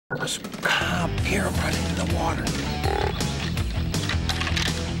Just calm, hear him run into the water.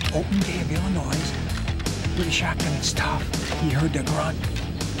 Open day of Illinois, with a shotgun, it's tough. He heard the grunt.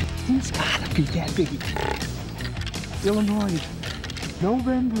 He's gotta be that big. Illinois,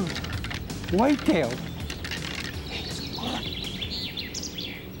 November, Whitetail. He's on.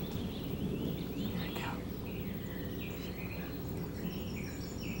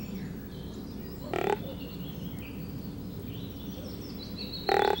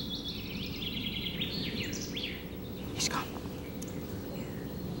 He's coming.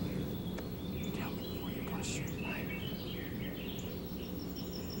 Tell me before you're gonna shoot.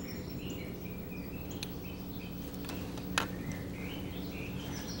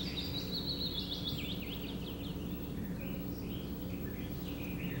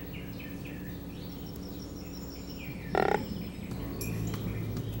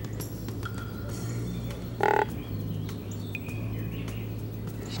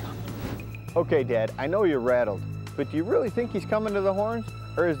 Okay, Dad, I know you're rattled, but do you really think he's coming to the horns?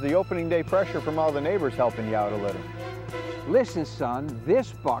 Or is the opening day pressure from all the neighbors helping you out a little? Listen, son,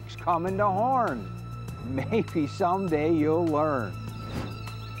 this buck's coming to horn. Maybe someday you'll learn.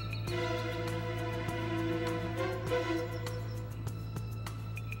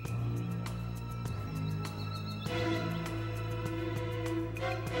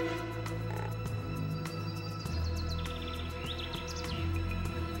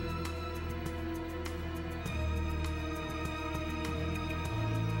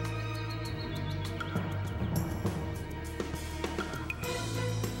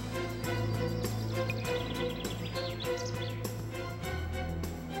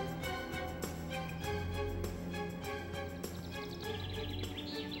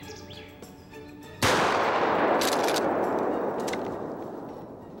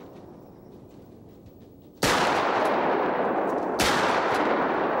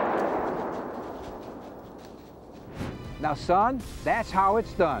 Now, son, that's how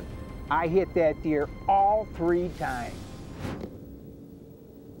it's done. I hit that deer all 3 times.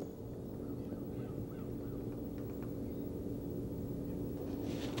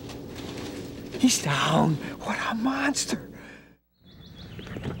 He's down. What a monster.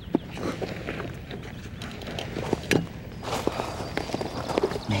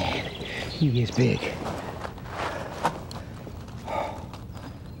 Man, he is big.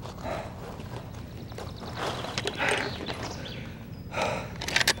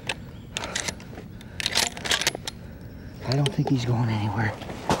 I don't think he's going anywhere.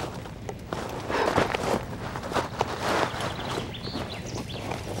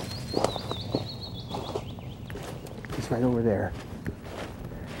 He's right over there.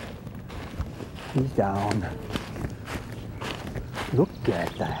 He's down. Look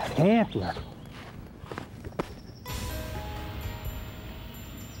at that antler.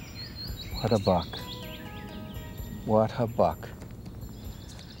 What a buck. What a buck.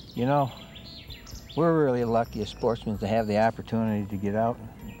 You know, we're really lucky as sportsmen to have the opportunity to get out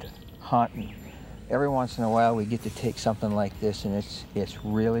and to hunt. And every once in a while we get to take something like this, and it's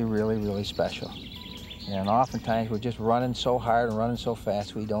really, really, really special. And oftentimes we're just running so hard and running so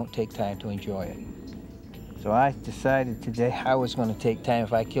fast we don't take time to enjoy it. So I decided today I was going to take time,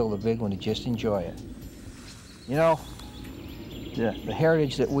 if I killed a big one, to just enjoy it. You know, the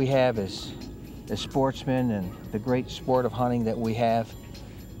heritage that we have as sportsmen and the great sport of hunting that we have,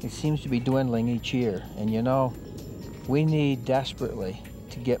 it seems to be dwindling each year. And you know, we need desperately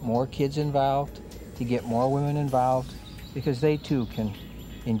to get more kids involved, to get more women involved, because they too can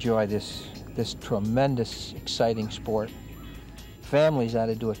enjoy this tremendous, exciting sport. Families ought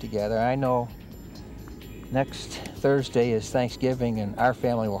to do it together. I know next Thursday is Thanksgiving and our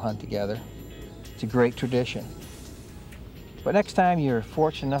family will hunt together. It's a great tradition. But next time you're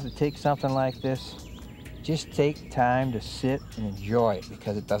fortunate enough to take something like this, just take time to sit and enjoy it,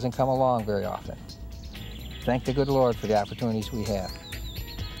 because it doesn't come along very often. Thank the good Lord for the opportunities we have.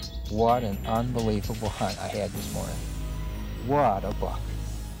 What an unbelievable hunt I had this morning. What a buck.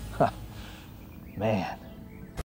 Man.